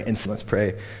And so let's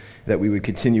pray that we would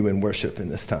continue in worship in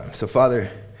this time. So, Father,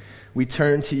 we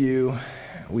turn to you.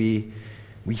 We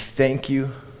thank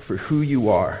you for who you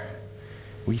are.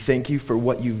 We thank you for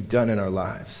what you've done in our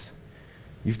lives.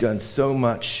 You've done so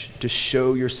much to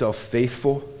show yourself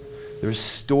faithful. There's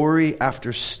story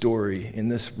after story in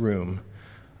this room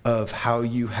of how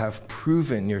you have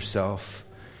proven yourself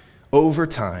over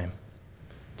time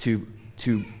to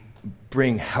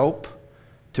bring help,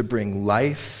 to bring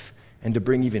life, and to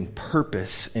bring even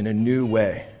purpose in a new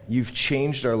way. You've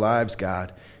changed our lives,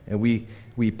 God, and we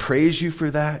praise you for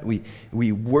that.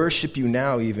 We worship you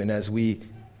now even as we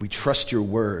trust your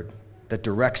word that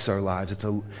directs our lives.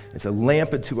 It's a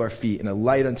lamp unto our feet and a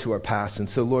light unto our paths. And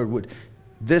so, Lord, would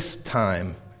this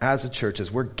time as a church,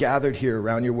 as we're gathered here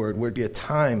around your word, would be a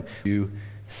time to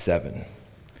 7.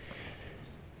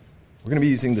 We're going to be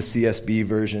using the CSB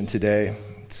version today.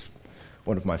 It's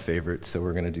one of my favorites, so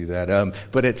we're going to do that.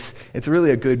 But it's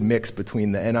really a good mix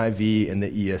between the NIV and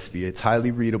the ESV. It's highly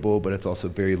readable, but it's also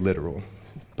very literal.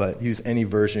 But use any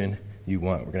version you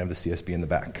want. We're going to have the CSB in the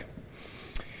back.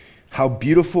 How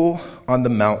beautiful on the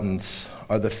mountains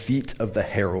are the feet of the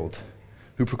herald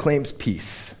who proclaims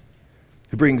peace,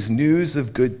 who brings news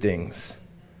of good things,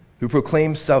 who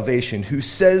proclaims salvation, who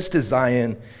says to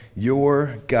Zion,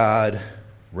 your God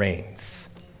reigns.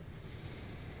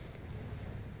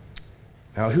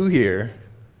 Now, who here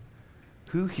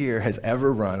has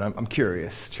ever run, I'm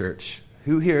curious, church,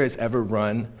 who here has ever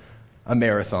run a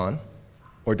marathon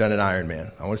or done an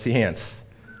Ironman? I want to see hands.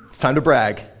 It's time to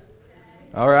brag.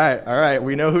 All right.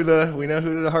 We know who the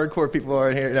hardcore people are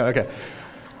in here. No, okay.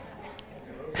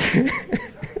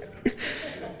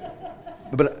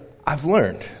 But I've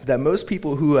learned that most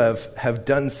people who have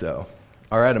done so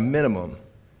are at a minimum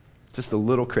just a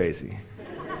little crazy.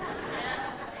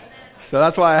 So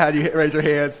that's why I had you raise your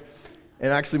hands.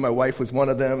 And actually my wife was one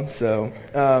of them. So,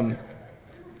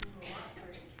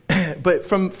 but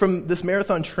from this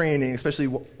marathon training,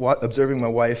 especially observing my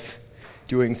wife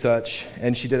doing such,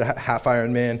 and she did a half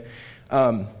Ironman,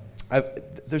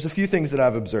 there's a few things that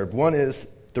I've observed. One is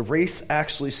the race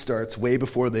actually starts way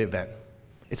before the event.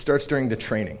 It starts during the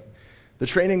training. The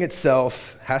training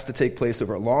itself has to take place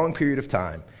over a long period of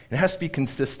time, and it has to be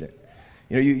consistent.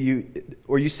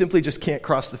 You simply just can't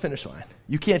cross the finish line.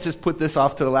 You can't just put this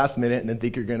off to the last minute and then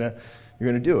think you're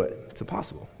gonna do it. It's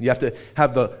impossible. You have to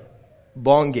have the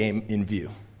long game in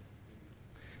view.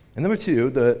 And number 2,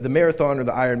 the marathon or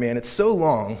the Ironman, it's so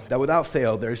long that without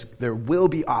fail, there will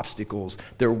be obstacles,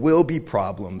 there will be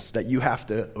problems that you have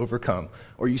to overcome,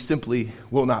 or you simply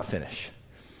will not finish.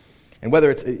 And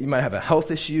whether you might have a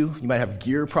health issue, you might have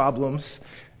gear problems,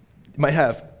 you might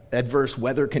have adverse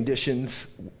weather conditions,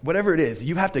 whatever it is,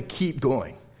 you have to keep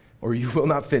going, or you will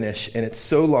not finish, and it's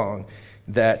so long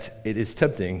that it is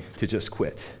tempting to just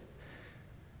quit.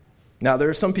 Now, there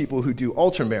are some people who do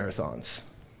ultra marathons.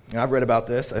 And I've read about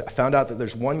this. I found out that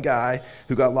there's one guy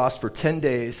who got lost for 10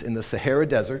 days in the Sahara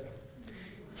Desert.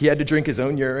 He had to drink his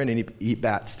own urine and eat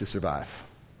bats to survive.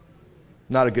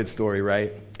 Not a good story,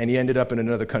 right? And he ended up in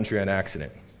another country on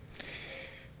accident.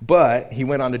 But he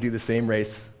went on to do the same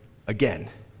race again,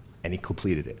 and he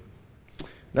completed it.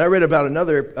 Now I read about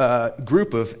another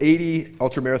group of 80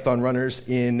 ultramarathon runners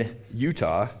in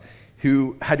Utah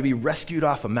who had to be rescued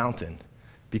off a mountain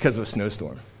because of a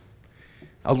snowstorm.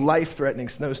 A life-threatening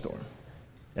snowstorm.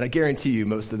 And I guarantee you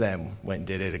most of them went and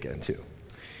did it again too.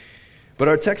 But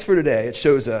our text for today, it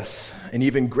shows us an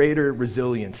even greater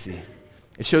resiliency.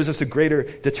 It shows us a greater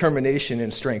determination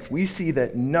and strength. We see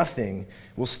that nothing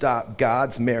will stop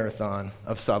God's marathon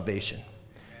of salvation.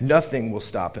 Nothing will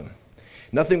stop him.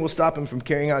 Nothing will stop him from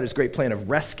carrying out his great plan of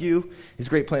rescue, his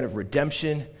great plan of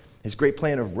redemption, his great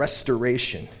plan of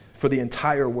restoration for the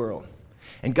entire world.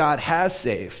 And God has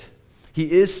saved.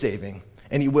 He is saving,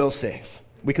 and he will save.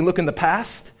 We can look in the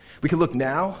past, we can look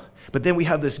now, but then we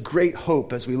have this great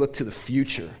hope as we look to the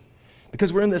future.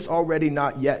 Because we're in this already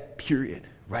not yet period,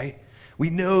 right? We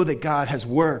know that God has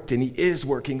worked and he is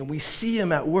working and we see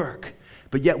him at work,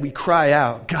 but yet we cry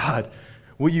out, God,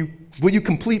 will you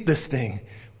complete this thing?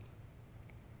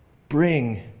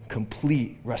 Bring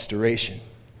complete restoration.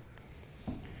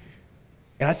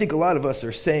 And I think a lot of us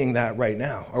are saying that right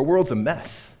now. Our world's a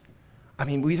mess. I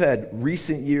mean, we've had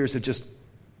recent years of just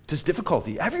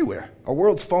difficulty everywhere. Our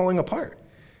world's falling apart.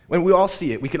 When we all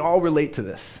see it, we can all relate to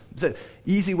this. It's an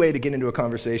easy way to get into a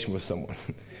conversation with someone.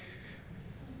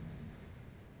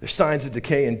 There's signs of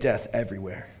decay and death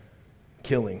everywhere.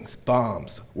 Killings,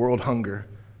 bombs, world hunger,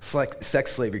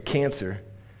 sex slavery, cancer.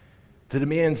 The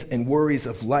demands and worries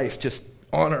of life just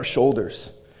on our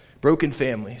shoulders. Broken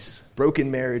families,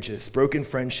 broken marriages, broken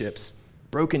friendships,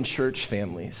 broken church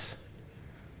families.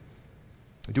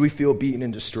 Do we feel beaten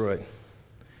and destroyed?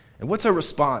 And what's our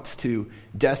response to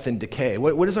death and decay?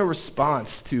 What is our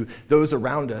response to those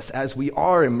around us as we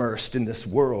are immersed in this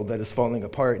world that is falling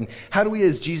apart? And how do we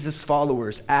as Jesus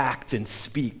followers act and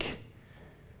speak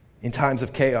in times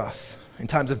of chaos, in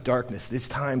times of darkness, these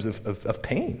times of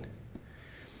pain?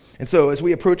 And so as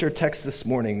we approach our text this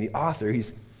morning, the author,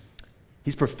 he's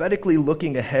prophetically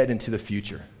looking ahead into the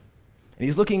future. And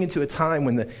he's looking into a time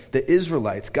when the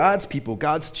Israelites, God's people,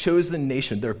 God's chosen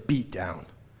nation, they're beat down.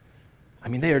 I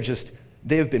mean,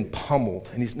 they have been pummeled.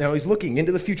 And he's looking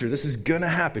into the future. This is going to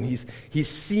happen. He's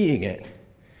seeing it.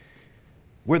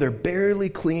 Where they're barely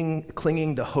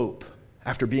clinging to hope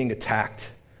after being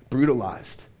attacked,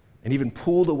 brutalized, and even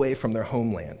pulled away from their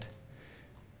homeland.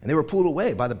 And they were pulled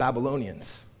away by the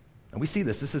Babylonians. And we see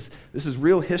this. This is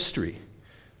real history.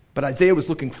 But Isaiah was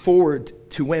looking forward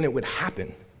to when it would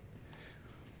happen.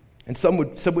 And some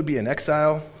would be in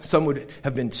exile. Some would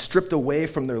have been stripped away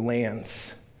from their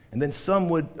lands. And then some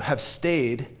would have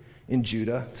stayed in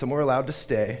Judah. Some were allowed to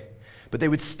stay. But they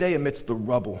would stay amidst the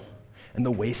rubble and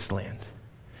the wasteland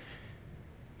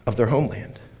of their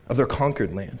homeland, of their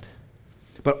conquered land.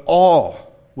 But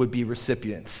all would be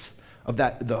recipients of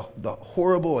the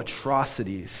horrible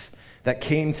atrocities that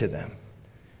came to them.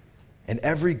 And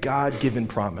every God-given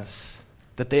promise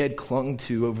that they had clung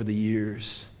to over the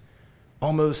years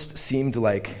almost seemed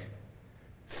like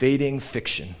fading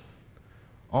fiction,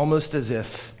 almost as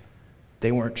if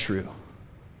they weren't true.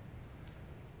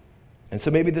 And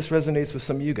so maybe this resonates with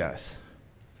some of you guys.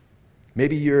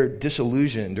 Maybe you're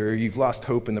disillusioned or you've lost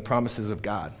hope in the promises of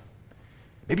God.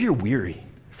 Maybe you're weary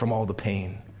from all the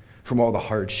pain, from all the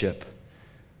hardship.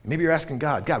 Maybe you're asking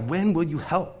God, when will you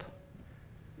help?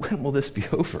 When will this be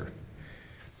over?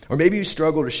 Or maybe you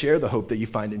struggle to share the hope that you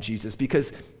find in Jesus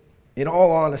because, in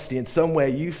all honesty, in some way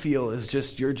you feel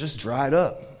you're just dried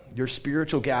up. Your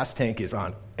spiritual gas tank is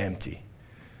on empty.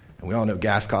 And we all know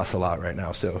gas costs a lot right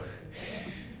now, so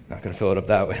not going to fill it up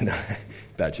that way. No,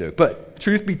 bad joke. But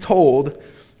truth be told,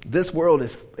 this world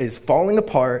is falling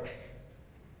apart,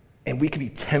 and we can be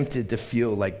tempted to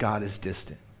feel like God is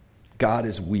distant. God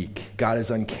is weak. God is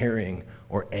uncaring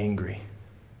or angry.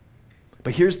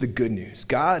 But here's the good news.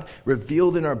 God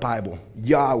revealed in our Bible,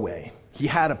 Yahweh, he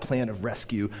had a plan of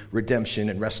rescue, redemption,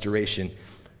 and restoration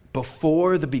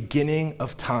before the beginning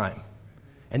of time.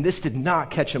 And this did not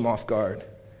catch him off guard.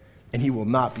 And he will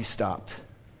not be stopped.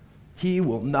 He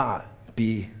will not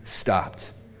be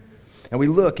stopped. And we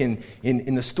look in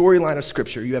the storyline of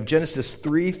Scripture. You have Genesis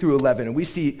 3 through 11, and we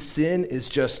see sin is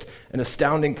just an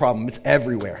astounding problem. It's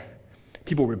everywhere.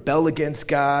 People rebel against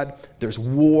God. There's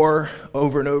war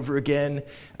over and over again.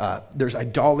 There's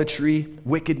idolatry,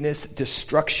 wickedness,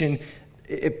 destruction.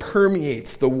 It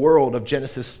permeates the world of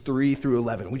Genesis 3 through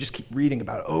 11. We just keep reading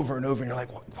about it over and over, and you're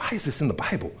like, why is this in the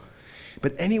Bible?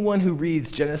 But anyone who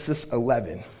reads Genesis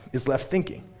 11 is left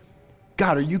thinking,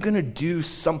 God, are you going to do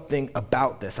something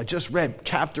about this? I just read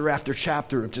chapter after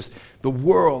chapter of just the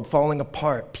world falling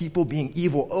apart, people being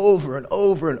evil over and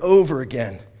over and over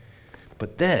again.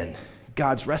 But then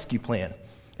God's rescue plan,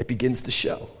 it begins to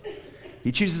show.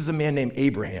 He chooses a man named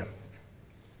Abraham.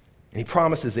 And he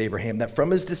promises Abraham that from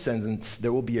his descendants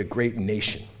there will be a great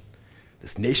nation.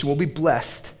 This nation will be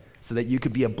blessed so that you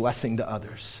could be a blessing to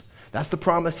others. That's the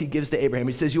promise he gives to Abraham.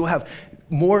 He says, you will have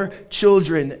more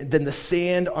children than the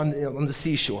sand on the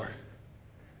seashore.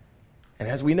 And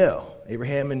as we know,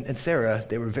 Abraham and Sarah,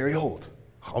 they were very old,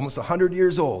 almost 100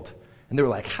 years old. And they were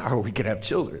like, how are we going to have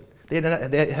children? They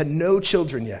had no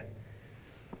children yet.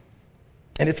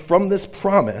 And it's from this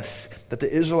promise that the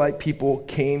Israelite people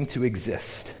came to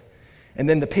exist. And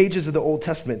then the pages of the Old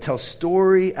Testament tell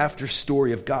story after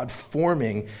story of God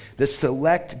forming this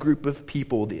select group of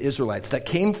people, the Israelites, that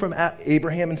came from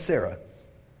Abraham and Sarah.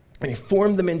 And he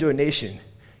formed them into a nation,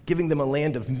 giving them a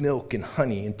land of milk and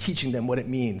honey and teaching them what it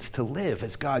means to live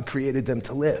as God created them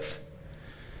to live.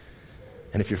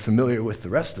 And if you're familiar with the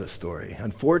rest of the story,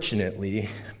 unfortunately,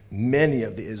 many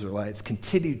of the Israelites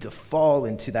continued to fall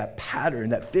into that pattern,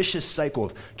 that vicious cycle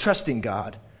of trusting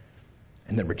God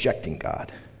and then rejecting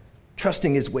God.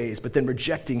 Trusting his ways, but then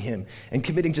rejecting him and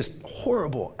committing just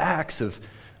horrible acts of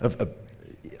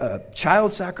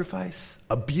child sacrifice,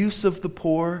 abuse of the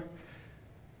poor.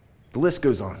 The list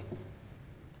goes on.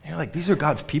 And you're like, these are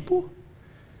God's people?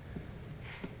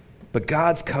 But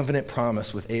God's covenant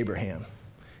promise with Abraham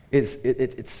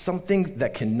it's something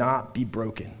that cannot be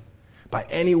broken by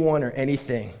anyone or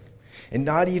anything. And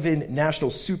not even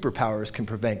national superpowers can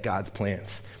prevent God's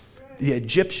plans. The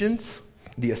Egyptians,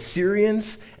 the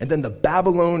Assyrians, and then the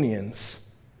Babylonians,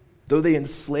 though they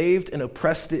enslaved and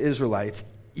oppressed the Israelites,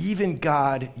 even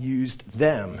God used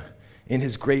them in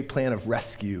his great plan of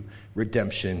rescue,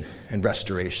 redemption, and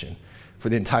restoration for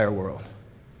the entire world.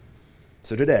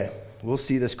 So today, we'll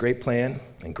see this great plan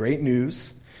and great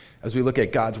news as we look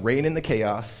at God's reign in the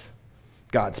chaos,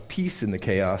 God's peace in the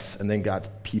chaos, and then God's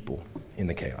people in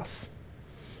the chaos.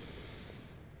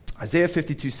 Isaiah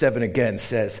 52:7 again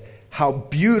says, "How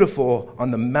beautiful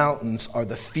on the mountains are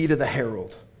the feet of the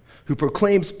herald, who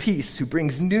proclaims peace, who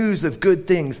brings news of good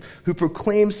things, who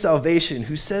proclaims salvation,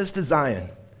 who says to Zion,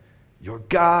 your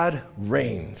God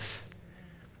reigns."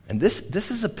 And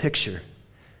this is a picture.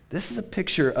 This is a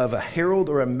picture of a herald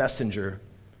or a messenger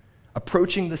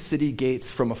approaching the city gates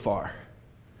from afar.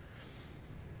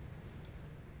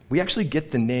 We actually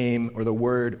get the name or the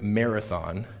word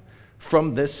marathon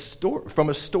from a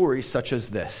story such as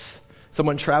this.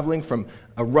 Someone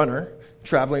a runner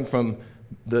traveling from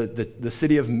the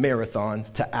city of Marathon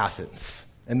to Athens.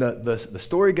 And the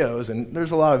story goes, and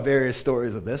there's a lot of various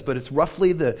stories of this, but it's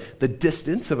roughly the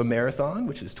distance of a marathon,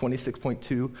 which is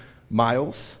 26.2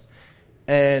 miles.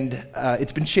 And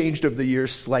it's been changed over the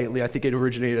years slightly. I think it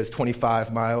originated as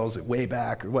 25 miles way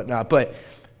back or whatnot. But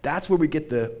that's where we get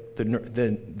the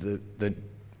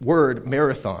word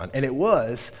marathon. And it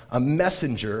was a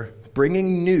messenger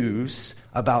bringing news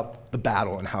about the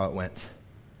battle and how it went.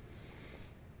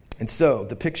 And so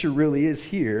the picture really is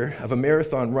here of a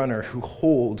marathon runner who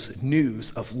holds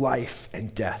news of life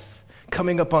and death,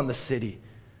 coming up on the city,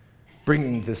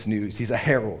 bringing this news. He's a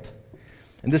herald.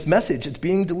 And this message, it's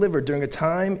being delivered during a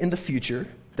time in the future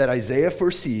that Isaiah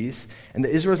foresees, and the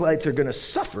Israelites are going to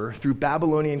suffer through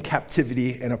Babylonian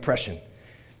captivity and oppression.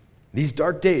 These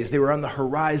dark days, they were on the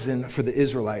horizon for the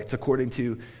Israelites, according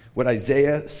to what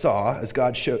Isaiah saw as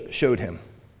God showed him.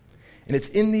 And it's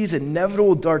in these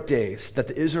inevitable dark days that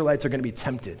the Israelites are going to be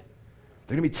tempted.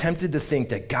 They're going to be tempted to think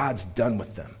that God's done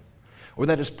with them, or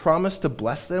that his promise to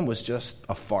bless them was just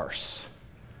a farce,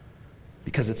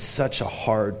 because it's such a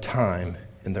hard time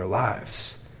in their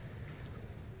lives.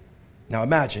 Now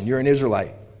imagine you're an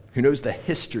Israelite who knows the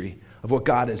history of what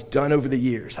God has done over the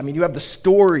years. I mean, you have the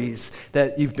stories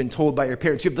that you've been told by your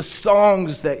parents. You have the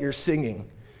songs that you're singing.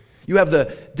 You have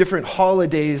the different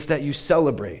holidays that you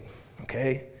celebrate,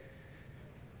 okay?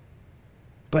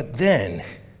 But then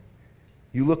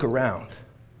you look around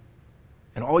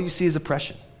and all you see is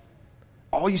oppression.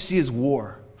 All you see is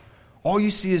war. All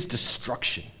you see is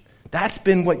destruction. That's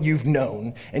been what you've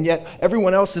known. And yet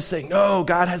everyone else is saying, no,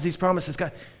 God has these promises.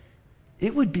 God.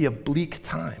 It would be a bleak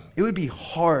time. It would be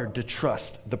hard to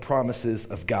trust the promises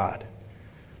of God.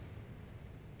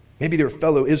 Maybe their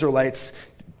fellow Israelites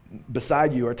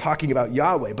beside you are talking about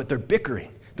Yahweh, but they're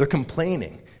bickering. They're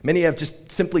complaining. Many have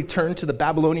just simply turned to the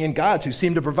Babylonian gods who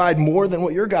seem to provide more than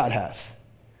what your God has.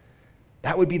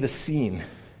 That would be the scene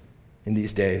in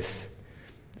these days,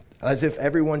 as if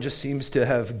everyone just seems to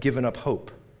have given up hope.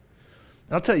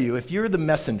 And I'll tell you, if you're the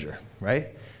messenger, right,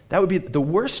 that would be the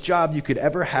worst job you could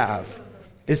ever have,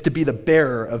 is to be the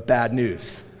bearer of bad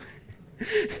news.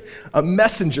 A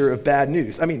messenger of bad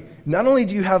news. I mean, not only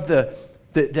do you have to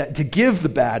give the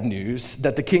bad news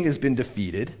that the king has been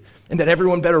defeated and that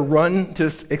everyone better run to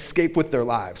escape with their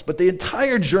lives, but the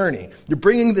entire journey, you're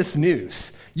bringing this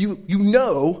news. You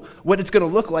know what it's going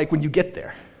to look like when you get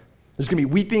there. There's going to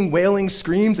be weeping, wailing,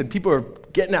 screams, and people are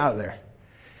getting out of there.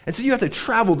 And so you have to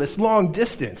travel this long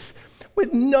distance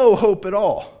with no hope at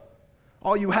all.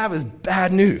 All you have is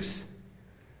bad news.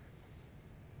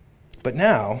 But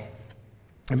now,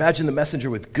 imagine the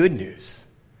messenger with good news.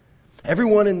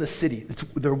 Everyone in the city,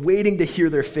 they're waiting to hear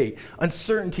their fate.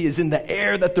 Uncertainty is in the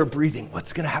air that they're breathing.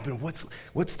 What's going to happen?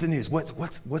 What's the news?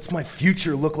 What's my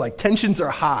future look like? Tensions are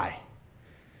high.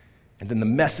 And then the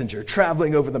messenger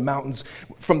traveling over the mountains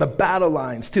from the battle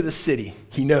lines to the city,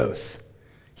 he knows.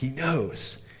 He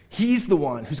knows. He's the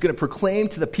one who's going to proclaim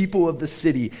to the people of the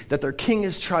city that their king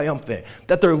is triumphant,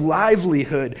 that their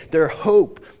livelihood, their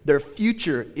hope, their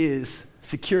future is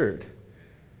secured.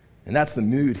 And that's the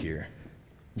mood here.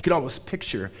 You can almost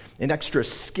picture an extra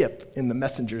skip in the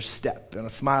messenger's step and a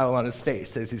smile on his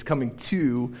face as he's coming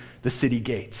to the city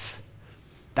gates.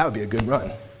 That would be a good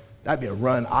run. That'd be a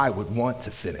run I would want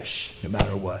to finish, no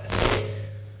matter what.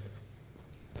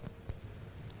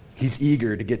 He's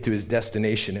eager to get to his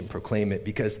destination and proclaim it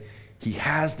because he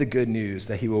has the good news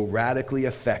that he will radically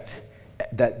affect,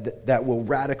 that will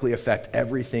radically affect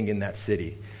everything in that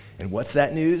city. And what's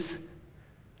that news?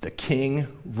 The king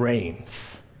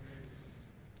reigns.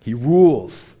 He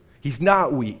rules. He's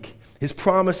not weak. His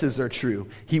promises are true.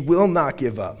 He will not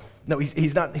give up. No,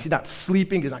 he's not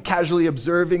sleeping. He's not casually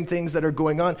observing things that are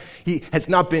going on. He has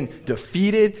not been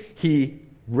defeated. He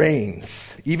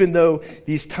reigns. Even though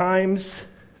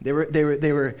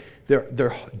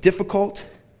they're difficult,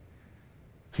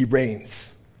 He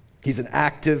reigns. He's an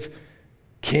active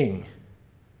king.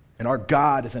 And our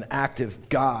God is an active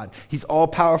God. He's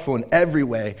all-powerful in every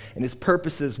way, and his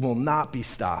purposes will not be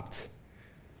stopped,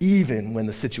 even when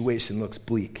the situation looks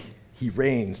bleak. He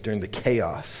reigns during the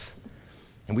chaos.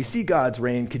 And we see God's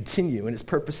reign continue and his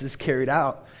purposes carried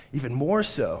out even more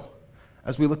so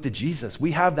as we look to Jesus.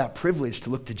 We have that privilege to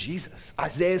look to Jesus.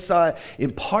 Isaiah saw it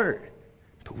in part,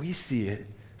 but we see it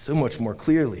so much more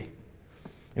clearly.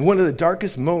 And one of the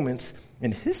darkest moments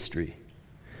in history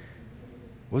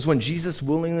was when Jesus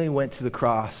willingly went to the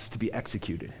cross to be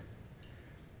executed.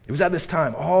 It was at this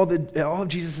time, all of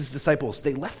Jesus' disciples,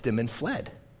 they left him and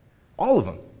fled. All of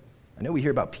them. I know we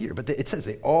hear about Peter, but it says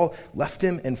they all left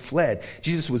him and fled.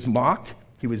 Jesus was mocked,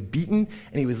 he was beaten,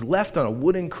 and he was left on a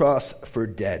wooden cross for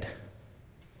dead.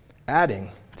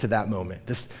 Adding to that moment,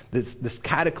 this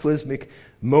cataclysmic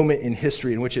moment in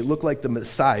history in which it looked like the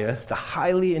Messiah, the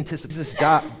highly anticipated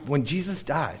when Jesus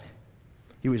died,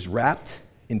 he was wrapped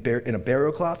in a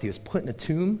burial cloth. He was put in a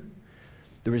tomb.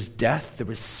 There was death. There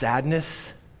was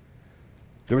sadness.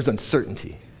 There was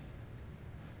uncertainty.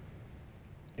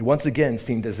 It once again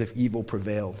seemed as if evil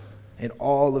prevailed, and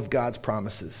all of God's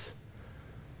promises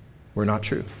were not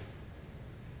true.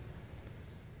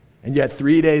 And yet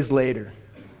 3 days later,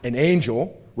 an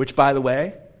angel, which, by the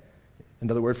way,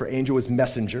 another word for angel is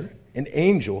messenger, an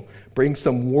angel brings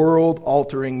some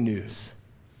world-altering news.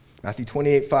 Matthew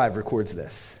 28:5 records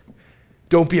this.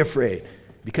 Don't be afraid,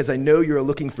 because I know you're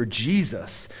looking for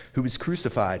Jesus who was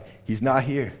crucified. He's not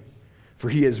here, for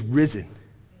he has risen,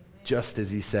 just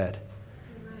as he said.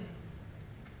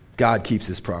 God keeps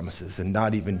his promises, and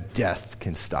not even death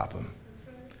can stop him.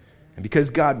 And because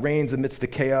God reigns amidst the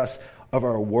chaos of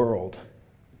our world,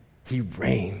 he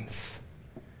reigns,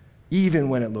 even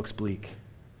when it looks bleak.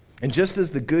 And just as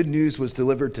the good news was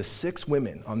delivered to 6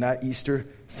 women on that Easter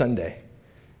Sunday,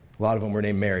 a lot of them were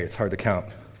named Mary, it's hard to count.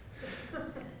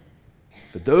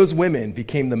 But those women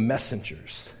became the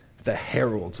messengers, the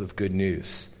heralds of good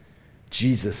news.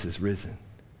 Jesus is risen.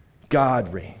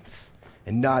 God reigns,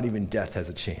 and not even death has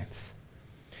a chance.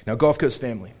 Now, Gulf Coast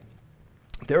family,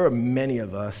 there are many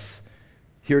of us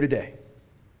here today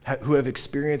who have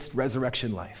experienced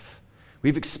resurrection life.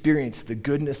 We've experienced the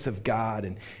goodness of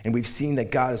God, and we've seen that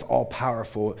God is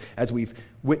all-powerful as we've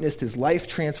witnessed his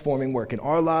life-transforming work in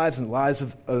our lives and the lives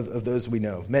of those we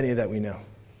know, many that we know.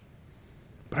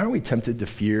 But aren't we tempted to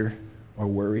fear or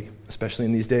worry, especially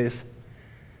in these days?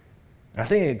 And I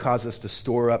think it causes us to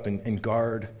store up and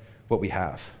guard what we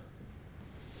have.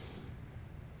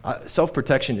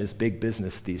 Self-protection is big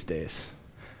business these days.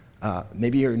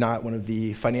 Maybe you're not one of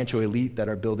the financial elite that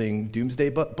are building doomsday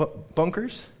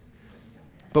bunkers,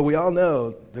 but we all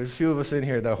know there's a few of us in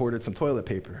here that hoarded some toilet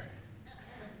paper.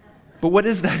 But what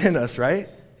is that in us, right?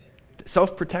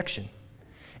 Self-protection.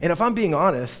 And if I'm being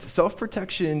honest,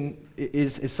 self-protection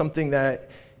is something that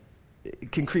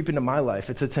can creep into my life.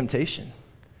 It's a temptation.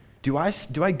 Do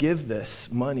I give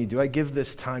this money? Do I give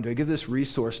this time? Do I give this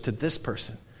resource to this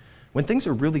person when things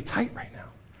are really tight right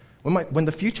now? When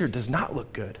the future does not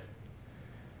look good?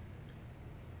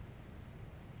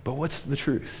 But what's the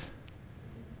truth?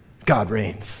 God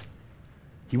reigns.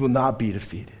 He will not be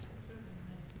defeated.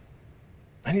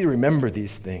 I need to remember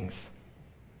these things.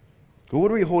 But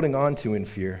what are we holding on to in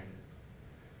fear?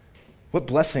 What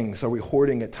blessings are we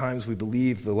hoarding at times we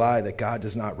believe the lie that God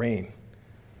does not reign?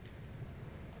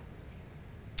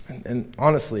 And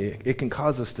honestly, it can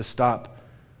cause us to stop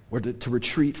or to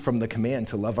retreat from the command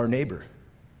to love our neighbor.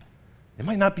 It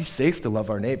might not be safe to love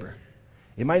our neighbor.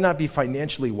 It might not be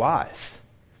financially wise,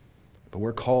 but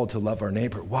we're called to love our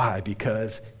neighbor. Why?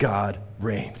 Because God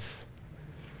reigns.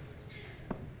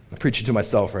 I'm preaching to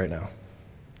myself right now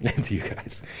and to you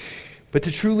guys. But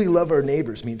to truly love our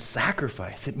neighbors means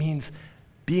sacrifice. It means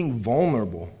being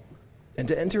vulnerable. And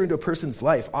to enter into a person's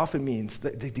life often means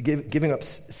giving up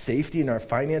safety in our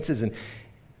finances. And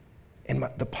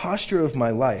the posture of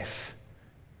my life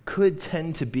could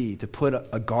tend to be to put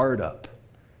a guard up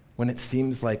when it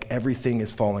seems like everything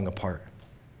is falling apart.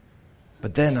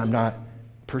 But then I'm not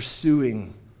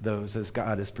pursuing those as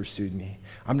God has pursued me.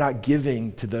 I'm not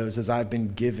giving to those as I've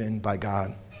been given by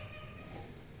God.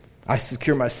 I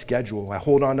secure my schedule. I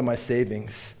hold on to my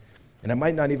savings. And I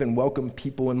might not even welcome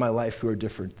people in my life who are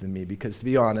different than me because, to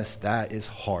be honest, that is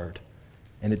hard.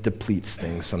 And it depletes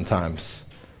things sometimes.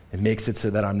 It makes it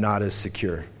so that I'm not as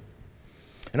secure.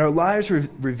 And our lives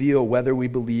reveal whether we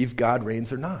believe God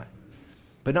reigns or not.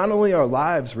 But not only our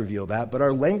lives reveal that, but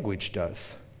our language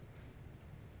does.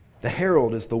 The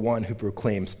herald is the one who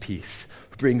proclaims peace,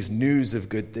 who brings news of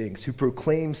good things, who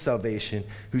proclaims salvation,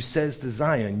 who says to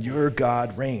Zion, your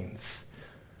God reigns.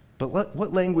 But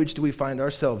what language do we find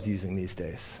ourselves using these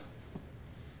days?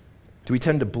 Do we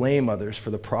tend to blame others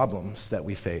for the problems that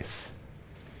we face?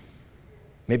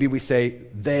 Maybe we say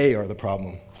they are the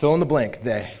problem. Fill in the blank,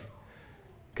 they.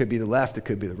 Could be the left, it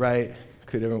could be the right,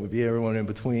 could be everyone in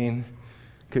between,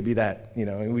 could be that,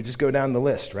 and we just go down the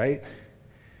list, right?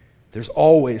 There's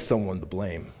always someone to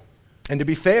blame. And to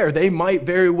be fair, they might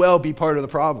very well be part of the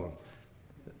problem.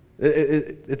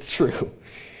 It's true.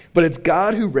 But it's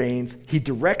God who reigns, he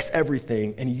directs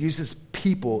everything, and he uses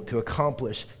people to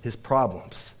accomplish his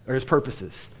problems, or his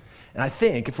purposes. And I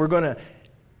think if we're going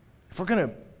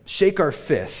to shake our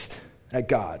fist at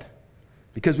God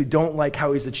because we don't like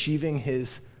how he's achieving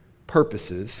his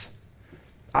purposes,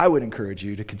 I would encourage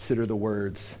you to consider the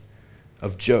words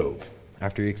of Job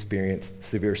after he experienced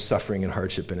severe suffering and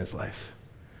hardship in his life.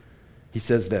 He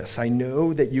says this, "I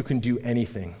know that you can do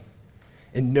anything,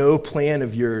 and no plan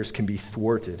of yours can be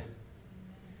thwarted.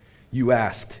 You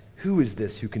asked, 'Who is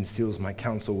this who conceals my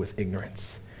counsel with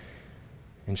ignorance?'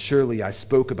 And surely I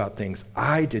spoke about things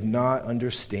I did not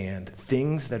understand,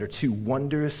 things that are too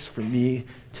wondrous for me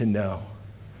to know."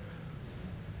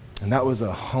 And that was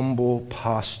a humble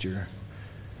posture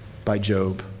by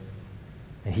Job.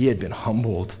 And he had been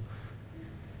humbled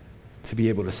to be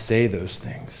able to say those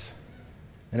things.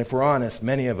 And if we're honest,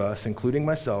 many of us, including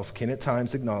myself, can at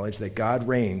times acknowledge that God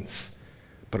reigns,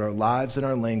 but our lives and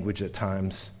our language at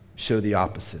times show the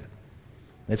opposite.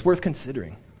 And it's worth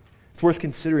considering. It's worth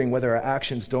considering whether our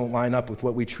actions don't line up with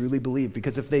what we truly believe,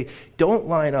 because if they don't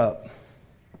line up,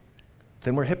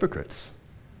 then we're hypocrites,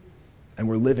 and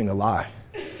we're living a lie.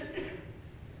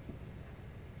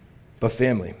 But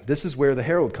family, this is where the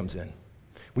herald comes in.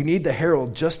 We need the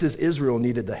herald just as Israel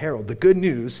needed the herald. The good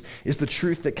news is the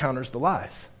truth that counters the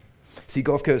lies. See,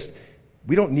 Gulf Coast,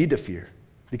 we don't need to fear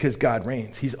because God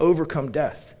reigns. He's overcome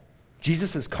death.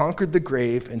 Jesus has conquered the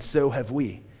grave, and so have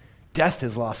we. Death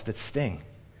has lost its sting.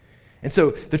 And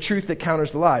so the truth that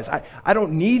counters the lies. I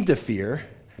don't need to fear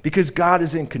because God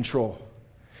is in control.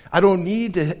 I don't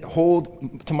need to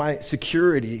hold to my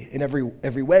security in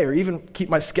every way or even keep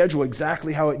my schedule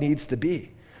exactly how it needs to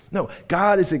be. No,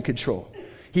 God is in control.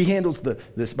 He handles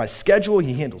my schedule.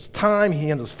 He handles time. He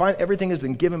handles everything has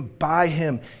been given by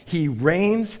him. He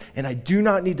reigns, and I do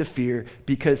not need to fear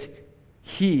because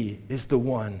he is the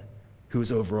one who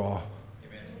is over all.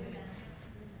 Amen.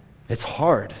 It's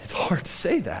hard. It's hard to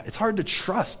say that. It's hard to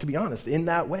trust, to be honest, in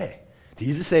that way. It's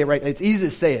easy to say it, right? It's easy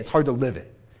to say it. It's hard to live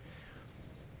it.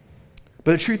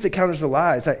 But the truth that counters the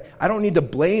lies, I don't need to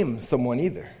blame someone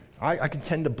either. I can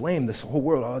tend to blame this whole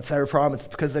world. Oh, it's their problem. It's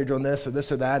because they're doing this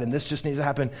or that, and this just needs to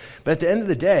happen. But at the end of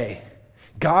the day,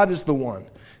 God is the one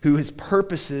who his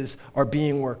purposes are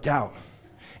being worked out.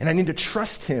 And I need to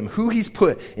trust him, who he's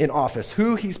put in office,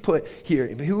 who he's put here,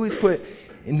 who he's put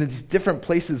in these different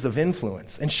places of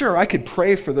influence. And sure, I could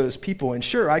pray for those people, and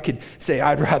sure, I could say,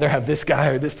 I'd rather have this guy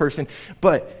or this person.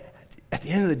 But at the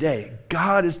end of the day,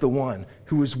 God is the one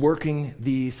who is working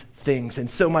these things. And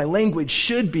so my language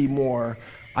should be more,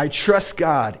 I trust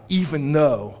God even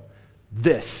though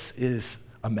this is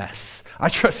a mess. I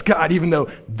trust God even though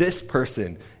this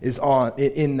person is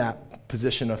in that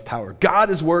position of power. God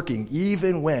is working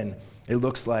even when it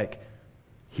looks like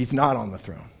he's not on the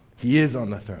throne. He is on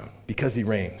the throne because he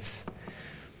reigns.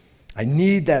 I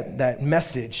need that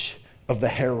message of the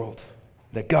herald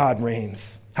that God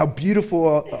reigns. How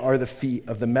beautiful are the feet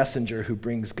of the messenger who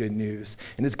brings good news.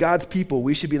 And as God's people,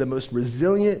 we should be the most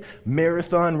resilient,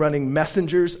 marathon-running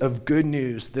messengers of good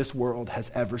news this world has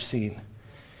ever seen.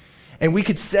 And we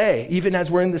could say, even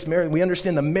as we're in this marathon, we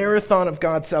understand the marathon of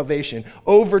God's salvation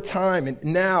over time and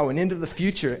now and into the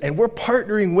future, and we're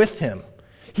partnering with him.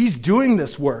 He's doing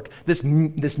this work, this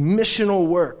missional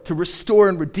work to restore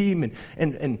and redeem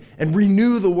and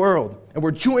renew the world, and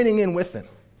we're joining in with him.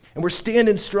 And we're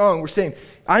standing strong. We're saying,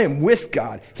 I am with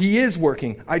God. He is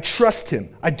working. I trust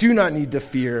him. I do not need to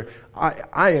fear.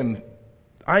 I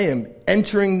am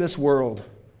entering this world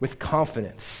with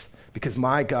confidence because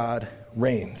my God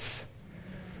reigns.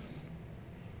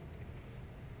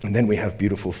 And then we have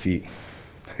beautiful feet.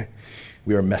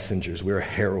 We are messengers. We are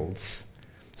heralds.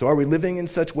 So are we living in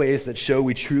such ways that show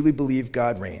we truly believe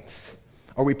God reigns?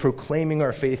 Are we proclaiming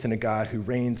our faith in a God who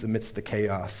reigns amidst the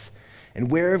chaos? And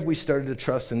where have we started to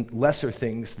trust in lesser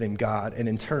things than God, and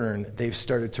in turn, they've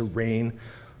started to reign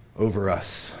over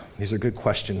us? These are good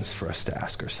questions for us to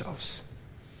ask ourselves.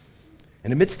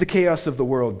 And amidst the chaos of the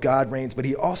world, God reigns, but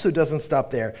he also doesn't stop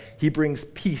there. He brings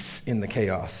peace in the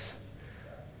chaos.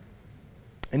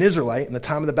 An Israelite in the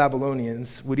time of the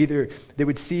Babylonians they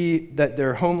would see that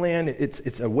their homeland,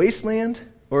 it's a wasteland,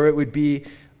 or it would be,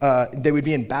 they would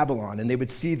be in Babylon, and they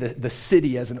would see the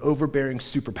city as an overbearing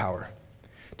superpower.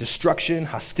 destruction,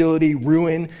 hostility,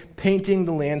 ruin, painting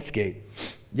the landscape.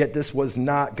 Yet this was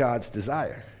not God's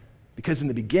desire. Because in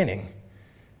the beginning,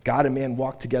 God and man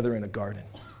walked together in a garden.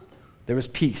 There was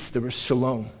peace, there was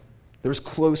shalom, there was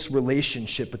close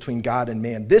relationship between God and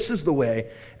man. This is the way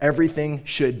everything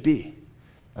should be.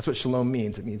 That's what shalom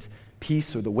means. It means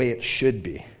peace, or the way it should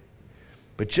be.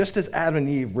 But just as Adam and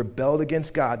Eve rebelled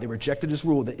against God, they rejected his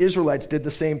rule, the Israelites did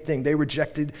the same thing. They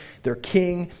rejected their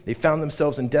king. They found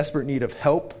themselves in desperate need of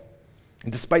help.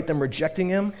 And despite them rejecting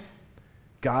him,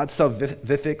 God's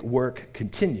salvific work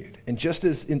continued. And just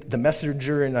as the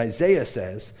messenger in Isaiah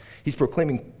says, he's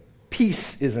proclaiming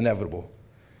peace is inevitable.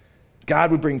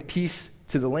 God would bring peace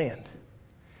to the land.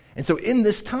 And so in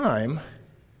this time,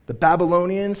 the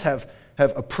Babylonians have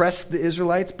oppressed the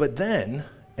Israelites, but then,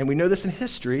 and we know this in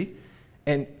history,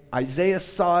 and Isaiah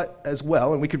saw it as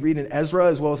well, and we could read in Ezra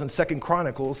as well as in 2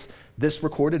 Chronicles, this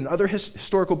recorded in other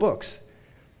historical books,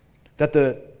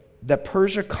 that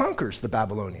Persia conquers the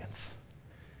Babylonians.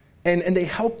 And they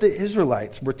help the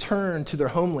Israelites return to their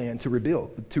homeland to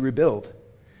rebuild.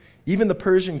 Even the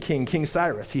Persian king, King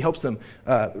Cyrus, he helps them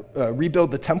rebuild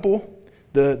the temple.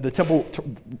 The temple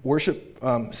worship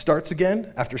starts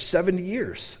again after 70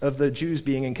 years of the Jews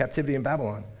being in captivity in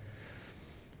Babylon.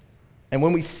 And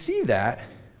when we see that,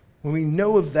 when we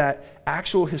know of that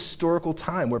actual historical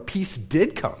time where peace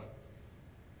did come,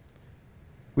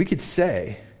 we could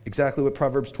say exactly what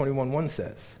Proverbs 21:1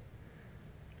 says.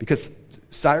 Because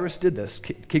Cyrus did this,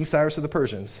 King Cyrus of the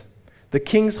Persians. The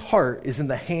king's heart is in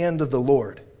the hand of the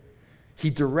Lord. He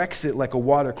directs it like a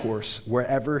watercourse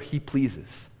wherever he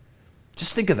pleases.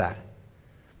 Just think of that.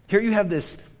 Here you have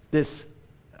this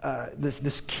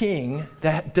king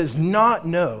that does not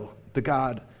know the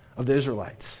God of the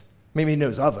Israelites. Maybe he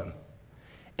knows of him.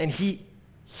 And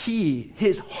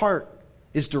his heart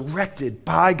is directed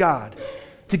by God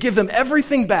to give them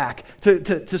everything back,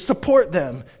 to support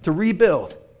them, to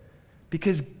rebuild.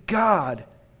 Because God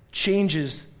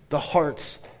changes the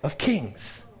hearts of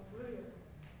kings.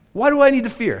 Why do I need to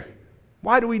fear?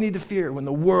 Why do we need to fear when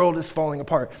the world is falling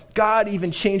apart? God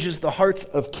even changes the hearts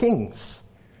of kings.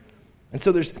 And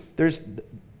so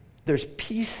there's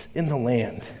peace in the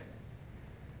land.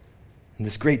 And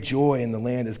this great joy in the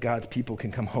land as God's people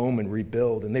can come home and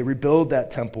rebuild. And they rebuild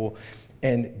that temple,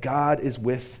 and God is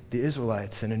with the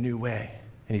Israelites in a new way.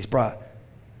 And he's brought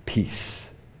peace.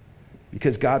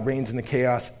 Because God reigns in the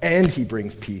chaos and he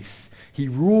brings peace. He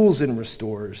rules and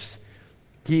restores.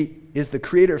 He is the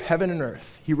creator of heaven and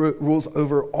earth. He rules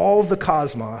over all of the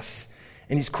cosmos,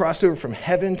 and he's crossed over from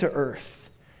heaven to earth.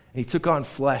 And he took on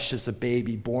flesh as a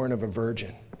baby born of a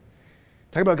virgin.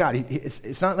 Talk about God.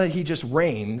 It's not that he just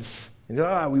reigns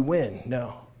and we win.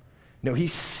 No,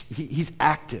 he's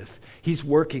active. He's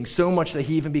working so much that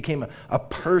he even became a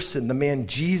person, the man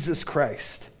Jesus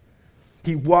Christ.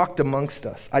 He walked amongst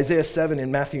us. Isaiah 7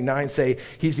 and Matthew 9 say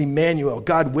he's Emmanuel,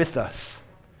 God with us.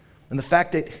 And the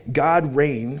fact that God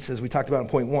reigns, as we talked about in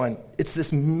point 1, it's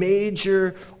this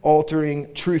major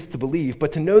altering truth to believe.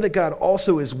 But to know that God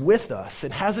also is with us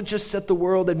and hasn't just set the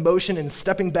world in motion and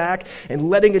stepping back and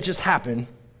letting it just happen,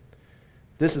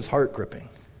 this is heart-gripping.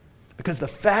 Because the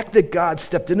fact that God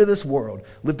stepped into this world,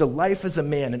 lived a life as a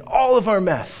man in all of our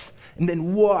mess, and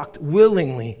then walked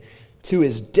willingly to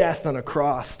his death on a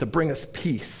cross to bring us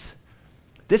peace.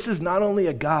 This is not only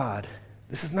a God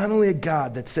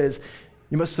that says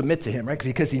you must submit to him, right?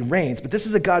 Because he reigns, but this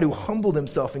is a God who humbled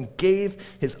himself and gave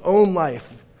his own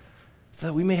life so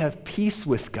that we may have peace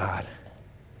with God,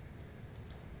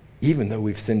 even though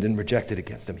we've sinned and rejected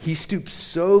against him. He stooped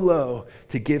so low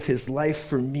to give his life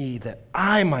for me that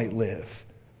I might live.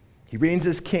 He reigns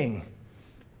as king,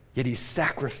 yet he's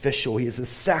sacrificial. He has a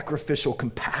sacrificial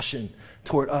compassion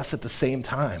toward us at the same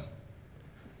time.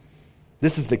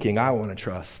 This is the king I want to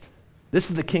trust. This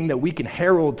is the king that we can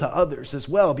herald to others as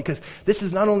well, because this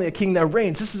is not only a king that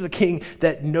reigns, this is a king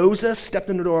that knows us, stepped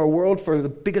into our world for the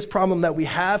biggest problem that we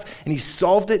have, and he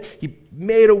solved it. He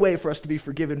made a way for us to be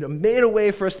forgiven, made a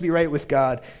way for us to be right with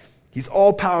God. He's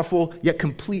all-powerful, yet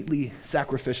completely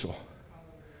sacrificial.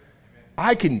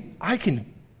 I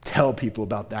can tell people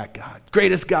about that God,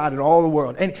 greatest God in all the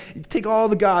world, and take all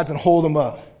the gods and hold them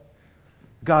up.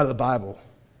 God of the Bible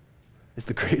is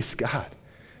the greatest God.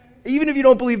 Even if you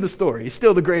don't believe the story, he's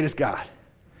still the greatest God.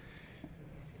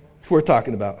 It's worth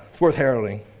talking about. It's worth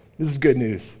heralding. This is good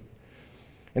news.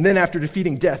 And then after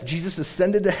defeating death, Jesus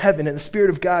ascended to heaven, and the Spirit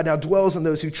of God now dwells in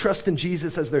those who trust in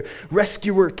Jesus as their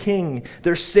rescuer king,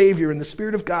 their Savior. And the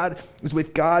Spirit of God is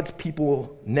with God's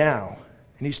people now.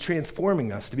 And he's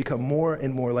transforming us to become more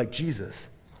and more like Jesus.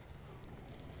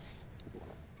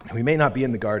 And we may not be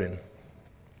in the garden,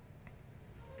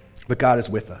 but God is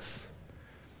with us.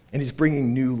 And he's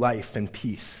bringing new life and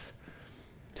peace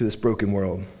to this broken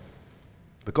world.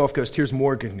 But Gulf Coast, here's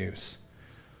more good news.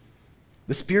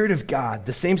 The Spirit of God,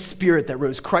 the same Spirit that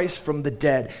rose Christ from the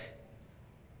dead,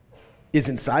 is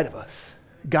inside of us.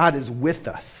 God is with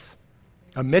us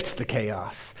amidst the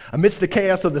chaos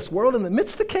of this world, and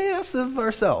amidst the chaos of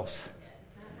ourselves.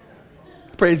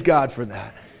 Praise God for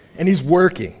that. And he's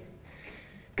working.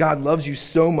 God loves you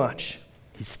so much.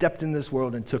 He stepped in this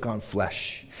world and took on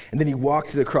flesh. And then he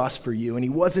walked to the cross for you. And he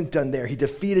wasn't done there. He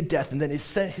defeated death. And then he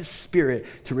sent his Spirit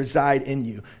to reside in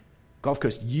you. Gulf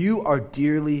Coast, you are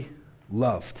dearly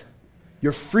loved.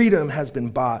 Your freedom has been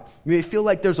bought. You may feel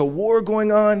like there's a war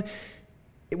going on,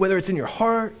 whether it's in your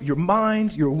heart, your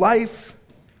mind, your life.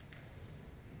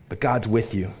 But God's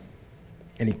with you.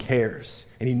 And he cares.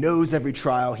 And he knows every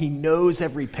trial. He knows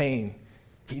every pain.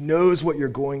 He knows what you're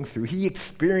going through. He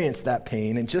experienced that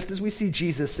pain. And just as we see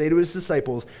Jesus say to his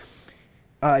disciples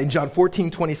in John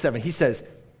 14:27, he says,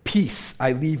 "Peace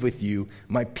I leave with you,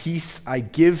 my peace I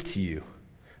give to you.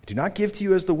 I do not give to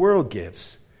you as the world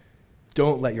gives.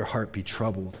 Don't let your heart be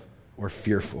troubled or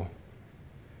fearful."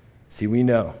 See, we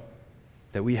know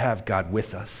that we have God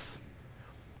with us.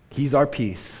 He's our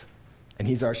peace, and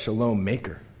he's our shalom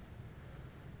maker.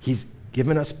 He's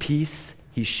given us peace.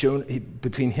 He's shown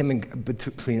between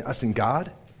us and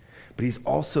God, but he's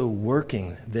also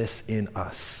working this in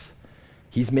us.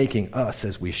 He's making us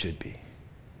as we should be.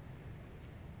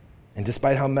 And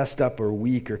despite how messed up or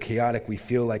weak or chaotic we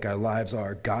feel like our lives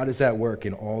are, God is at work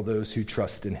in all those who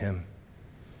trust in him.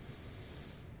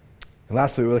 And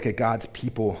lastly, we look at God's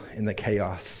people in the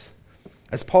chaos.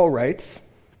 As Paul writes,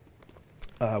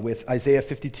 with Isaiah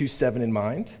 52:7 in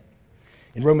mind,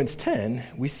 in Romans 10,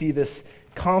 we see this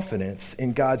confidence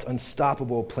in God's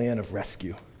unstoppable plan of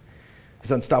rescue,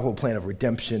 his unstoppable plan of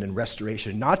redemption and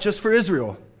restoration, not just for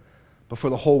Israel, but for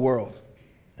the whole world.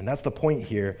 And that's the point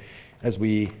here as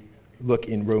we look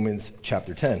in Romans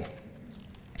chapter 10.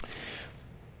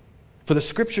 For the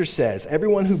scripture says,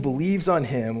 everyone who believes on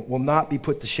him will not be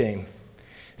put to shame,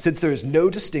 since there is no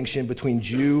distinction between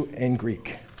Jew and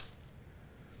Greek.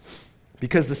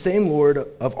 Because the same Lord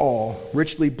of all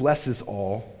richly blesses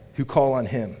all who call on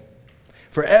him.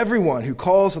 For everyone who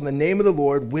calls on the name of the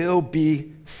Lord will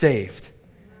be saved.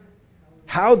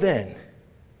 How then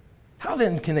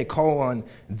can they call on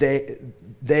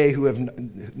they who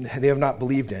have not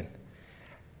believed in?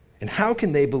 And how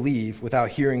can they believe without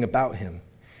hearing about him?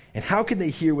 And how can they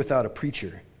hear without a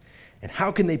preacher? And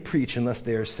how can they preach unless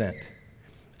they are sent?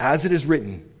 As it is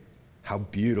written, how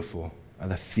beautiful are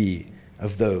the feet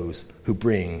of those who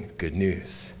bring good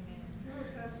news.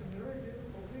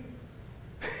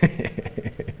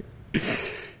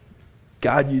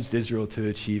 God used Israel to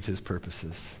achieve his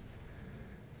purposes.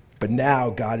 But now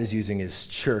God is using his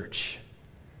church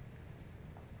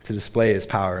to display his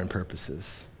power and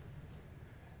purposes.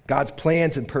 God's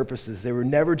plans and purposes, they were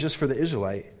never just for the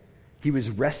Israelite. He was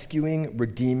rescuing,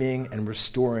 redeeming, and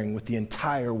restoring with the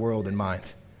entire world in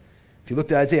mind. If you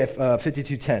look at Isaiah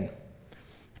 52:10,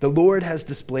 the Lord has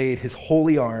displayed his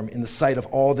holy arm in the sight of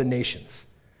all the nations.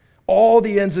 All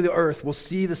the ends of the earth will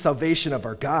see the salvation of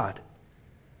our God.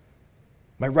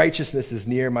 My righteousness is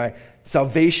near, my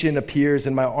salvation appears,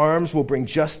 and my arms will bring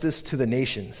justice to the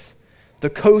nations.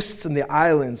 The coasts and the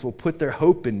islands will put their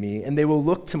hope in me, and they will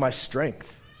look to my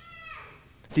strength.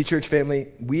 See, church family,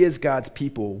 we as God's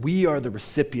people, we are the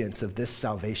recipients of this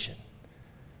salvation.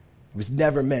 It was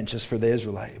never meant just for the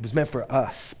Israelite. It was meant for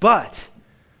us. But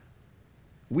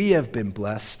we have been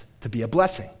blessed to be a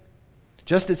blessing.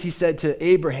 Just as he said to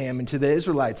Abraham and to the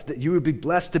Israelites that you would be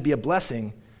blessed to be a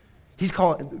blessing,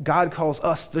 God calls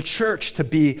us, the church, to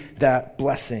be that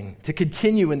blessing, to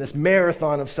continue in this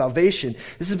marathon of salvation.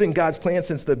 This has been God's plan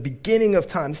since the beginning of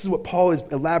time. This is what Paul is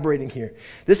elaborating here.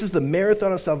 This is the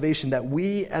marathon of salvation that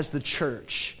we as the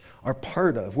church are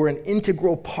part of. We're an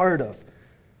integral part of.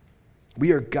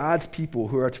 We are God's people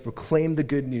who are to proclaim the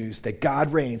good news that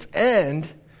God reigns,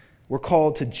 and we're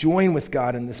called to join with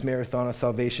God in this marathon of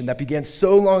salvation that began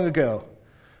so long ago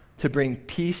to bring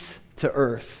peace to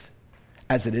earth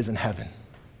as it is in heaven.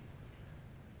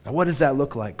 Now, what does that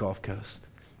look like, Gulf Coast?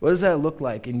 What does that look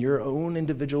like in your own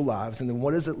individual lives? And then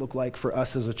what does it look like for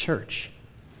us as a church?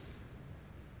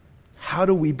 How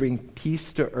do we bring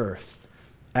peace to earth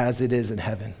as it is in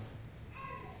heaven?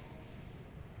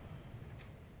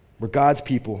 We're God's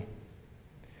people,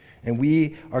 and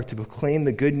we are to proclaim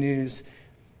the good news.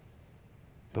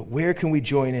 But where can we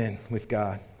join in with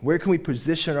God? Where can we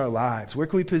position our lives? Where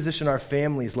can we position our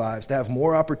families' lives to have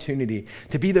more opportunity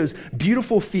to be those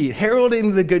beautiful feet,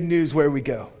 heralding the good news where we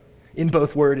go, in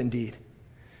both word and deed?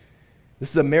 This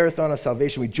is a marathon of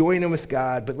salvation. We join in with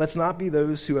God, but let's not be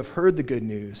those who have heard the good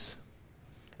news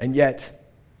and yet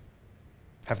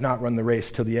have not run the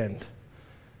race till the end.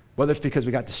 Whether it's because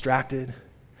we got distracted,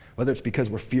 whether it's because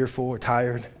we're fearful or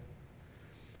tired.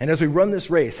 And as we run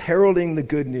this race, heralding the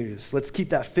good news, let's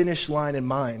keep that finish line in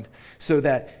mind so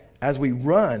that as we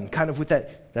run, kind of with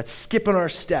that skip on our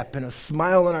step and a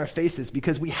smile on our faces,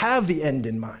 because we have the end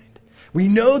in mind. We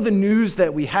know the news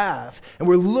that we have, and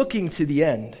we're looking to the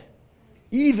end,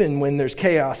 even when there's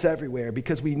chaos everywhere,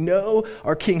 because we know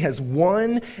our King has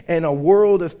won and a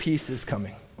world of peace is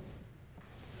coming.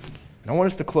 And I want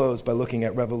us to close by looking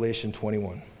at Revelation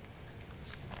 21.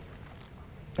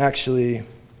 Actually,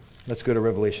 let's go to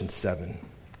Revelation 7,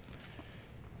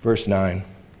 verse 9.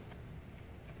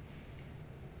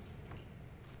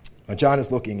 Now, John is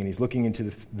looking, and he's looking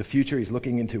into the future. He's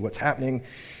looking into what's happening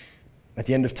at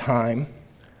the end of time.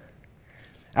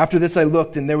 After this I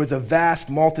looked, and there was a vast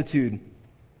multitude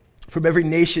from every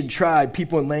nation, tribe,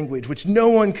 people, and language, which no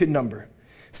one could number,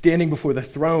 standing before the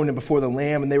throne and before the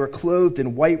Lamb, and they were clothed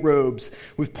in white robes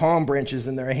with palm branches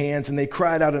in their hands, and they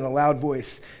cried out in a loud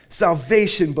voice,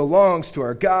 "Salvation belongs to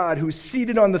our God who is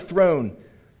seated on the throne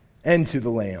and to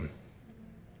the Lamb."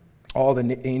 All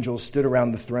the angels stood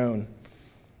around the throne,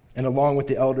 and along with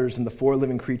the elders and the four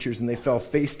living creatures, and they fell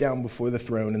face down before the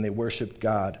throne, and they worshiped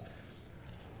God.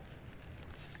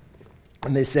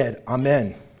 And they said,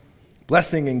 "Amen.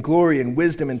 Blessing and glory and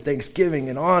wisdom and thanksgiving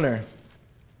and honor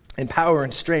and power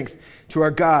and strength to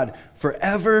our God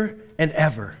forever and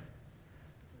ever."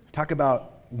 Talk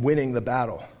about winning the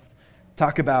battle.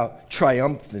 Talk about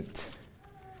triumphant.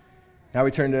 Now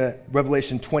we turn to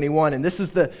Revelation 21, and this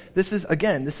is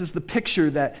the picture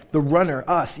that the runner,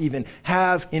 us even,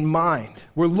 have in mind.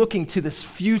 We're looking to this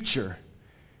future,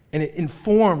 and it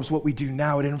informs what we do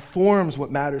now. It informs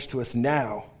what matters to us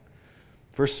now.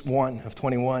 Verse 1 of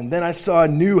 21, "Then I saw a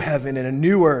new heaven and a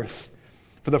new earth,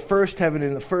 for the first heaven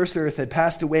and the first earth had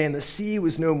passed away, and the sea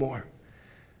was no more.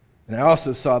 And I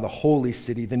also saw the holy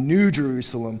city, the new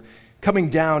Jerusalem, coming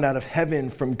down out of heaven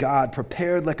from God,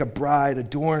 prepared like a bride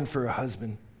adorned for her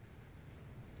husband."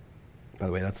 By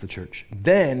the way, that's the church.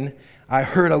 "Then I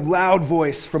heard a loud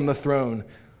voice from the throne.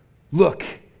 Look,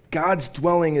 God's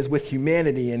dwelling is with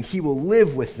humanity, and he will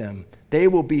live with them. They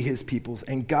will be his peoples,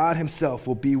 and God himself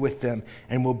will be with them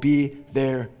and will be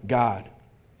their God.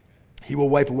 He will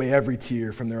wipe away every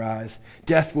tear from their eyes.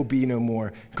 Death will be no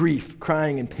more. Grief,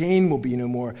 crying, and pain will be no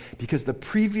more, because the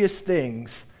previous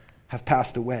things have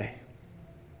passed away."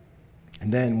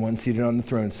 And then one seated on the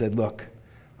throne said, "Look,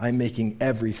 I'm making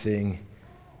everything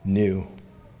new."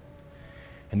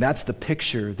 And that's the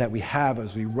picture that we have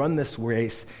as we run this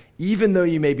race, even though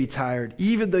you may be tired,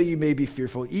 even though you may be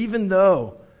fearful, even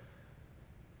though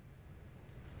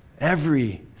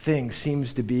everything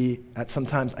seems to be at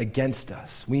sometimes against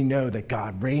us. We know that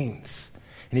God reigns,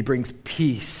 and he brings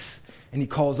peace, and he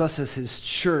calls us as his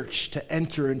church to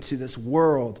enter into this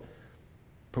world,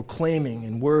 proclaiming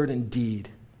in word and deed.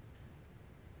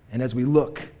 And as we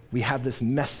look, we have this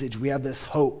message, we have this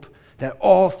hope that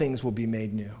all things will be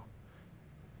made new.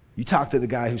 You talk to the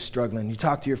guy who's struggling. You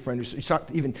talk to your friend.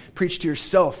 Even preach to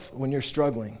yourself when you're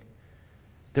struggling.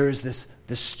 There is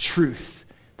this truth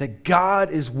that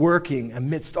God is working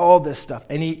amidst all this stuff,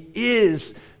 and he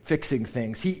is fixing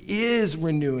things. He is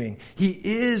renewing. He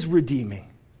is redeeming.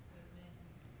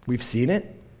 We've seen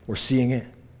it. We're seeing it.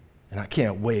 And I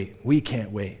can't wait. We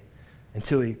can't wait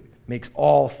until he makes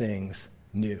all things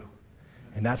new.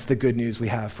 And that's the good news we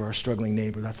have for our struggling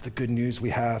neighbor. That's the good news we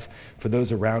have for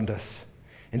those around us.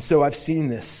 And so I've seen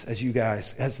this as you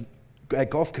guys, as at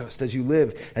Gulf Coast, as you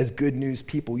live as good news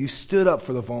people. You stood up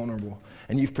for the vulnerable,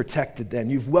 and you've protected them.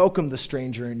 You've welcomed the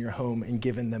stranger in your home and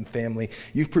given them family.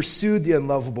 You've pursued the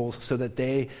unlovable so that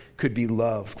they could be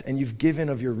loved. And you've given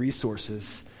of your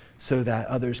resources so that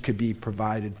others could be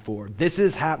provided for. This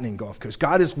is happening, Gulf Coast.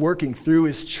 God is working through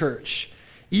his church,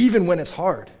 even when it's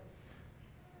hard.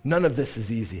 None of this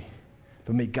is easy.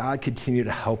 But may God continue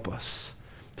to help us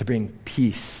to bring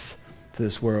peace to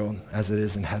this world as it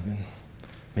is in heaven.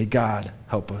 May God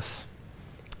help us.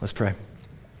 Let's pray.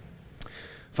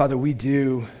 Father, we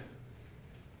do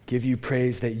give you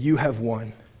praise that you have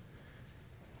won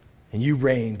and you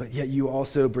reign, but yet you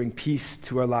also bring peace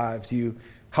to our lives. You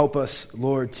help us,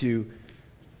 Lord, to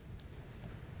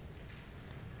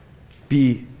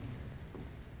be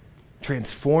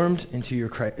transformed into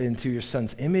your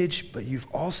Son's image, but you've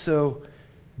also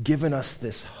given us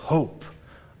this hope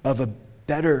of a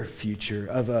better future,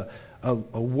 of a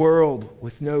world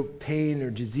with no pain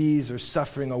or disease or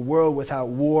suffering, a world without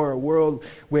war, a world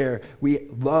where we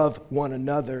love one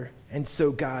another. And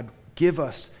so, God, give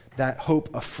us that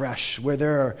hope afresh, where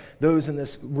there are those in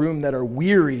this room that are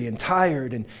weary and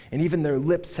tired, and even their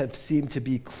lips have seemed to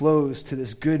be closed to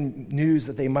this good news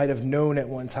that they might have known at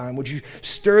one time. Would you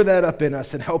stir that up in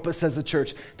us and help us as a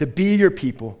church to be your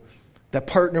people that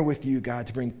partner with you, God,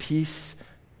 to bring peace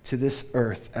to this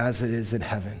earth as it is in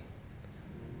heaven.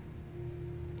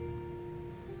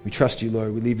 We trust you,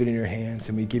 Lord. We leave it in your hands,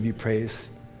 and we give you praise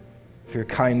for your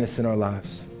kindness in our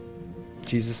lives. In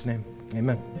Jesus' name,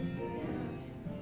 amen.